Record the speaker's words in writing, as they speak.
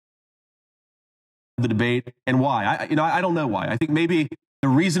the debate and why. I don't know why. I think maybe the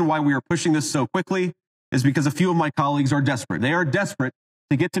reason why we are pushing this so quickly is because a few of my colleagues are desperate. They are desperate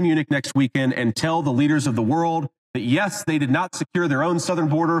to get to Munich next weekend and tell the leaders of the world that, yes, they did not secure their own southern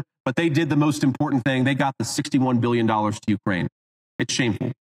border, but they did the most important thing. They got the $61 billion to Ukraine. It's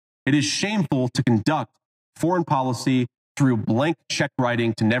shameful. It is shameful to conduct foreign policy through blank check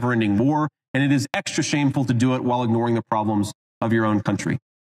writing to never-ending war, and it is extra shameful to do it while ignoring the problems of your own country.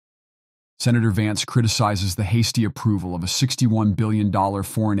 Senator Vance criticizes the hasty approval of a $61 billion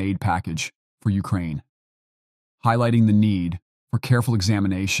foreign aid package for Ukraine, highlighting the need for careful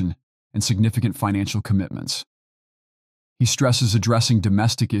examination and significant financial commitments. He stresses addressing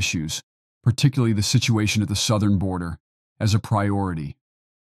domestic issues, particularly the situation at the southern border, as a priority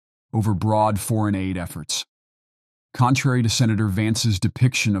over broad foreign aid efforts. Contrary to Senator Vance's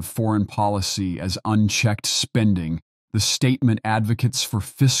depiction of foreign policy as unchecked spending, the statement advocates for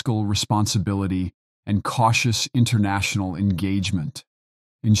fiscal responsibility and cautious international engagement,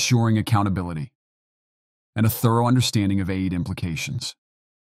 ensuring accountability and a thorough understanding of aid implications.